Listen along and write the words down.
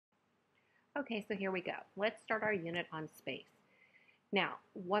Okay, so here we go. Let's start our unit on space. Now,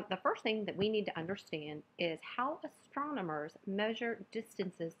 the first thing that we need to understand is how astronomers measure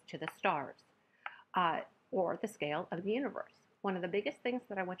distances to the stars, uh, or the scale of the universe. One of the biggest things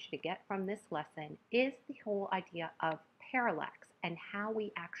that I want you to get from this lesson is the whole idea of parallax and how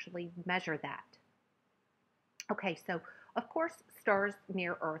we actually measure that. Okay, so of course, stars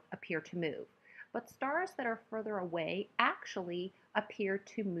near Earth appear to move, but stars that are further away actually appear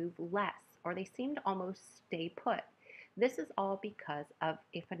to move less, or they seem to almost stay put. This is all because of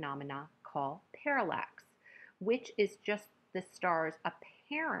a phenomena called parallax, which is just the star's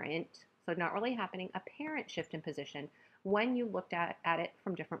apparent, so not really happening, apparent shift in position when you looked at it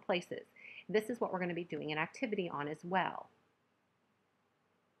from different places. This is what we're going to be doing an activity on as well.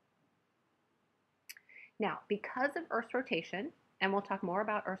 Now, because of Earth's rotation, and we'll talk more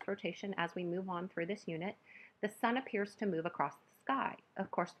about Earth's rotation as we move on through this unit, the sun appears to move across the sky. Of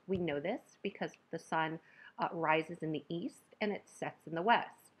course, we know this because the sun rises in the east and it sets in the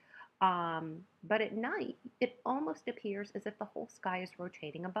west. But at night, it almost appears as if the whole sky is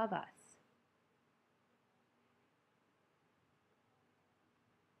rotating above us.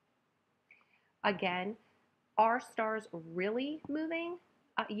 Again, are stars really moving?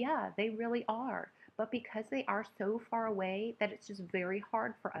 Yeah, they really are. But because they are so far away that it's just very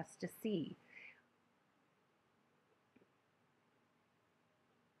hard for us to see.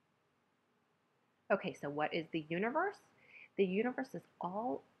 Okay, so what is the universe? The universe is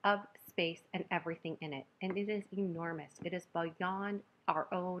all of space and everything in it, and it is enormous. It is beyond our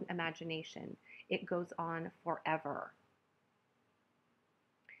own imagination. It goes on forever.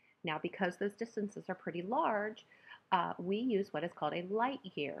 Now, because those distances are pretty large, we use what is called a light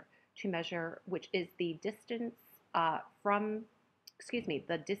year to measure, which is the distance the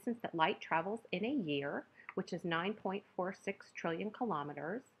distance that light travels in a year, which is 9.46 trillion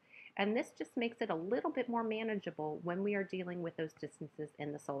kilometers. And this just makes it a little bit more manageable when we are dealing with those distances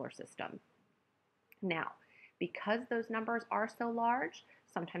in the solar system. Now, because those numbers are so large,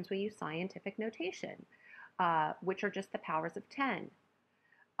 sometimes we use scientific notation, which are just the powers of 10.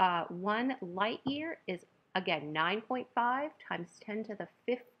 1 light year is, again, 9.5 times 10 to the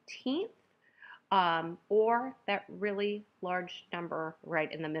 15th, or that really large number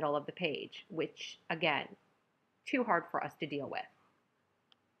right in the middle of the page, which, again, too hard for us to deal with.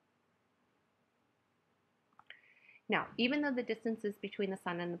 Now, even though the distances between the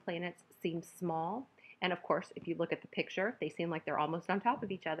sun and the planets seem small, and of course, if you look at the picture, they seem like they're almost on top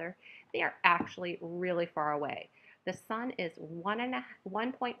of each other, they are actually really far away. The sun is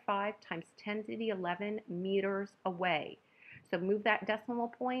 1.5 times 10 to the 11 meters away. So move that decimal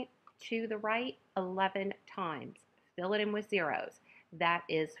point to the right 11 times. Fill it in with zeros. That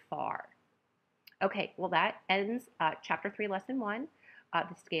is far. Okay, well that ends Chapter 3, Lesson 1,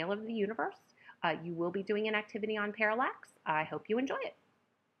 the scale of the universe. You will be doing an activity on parallax. I hope you enjoy it.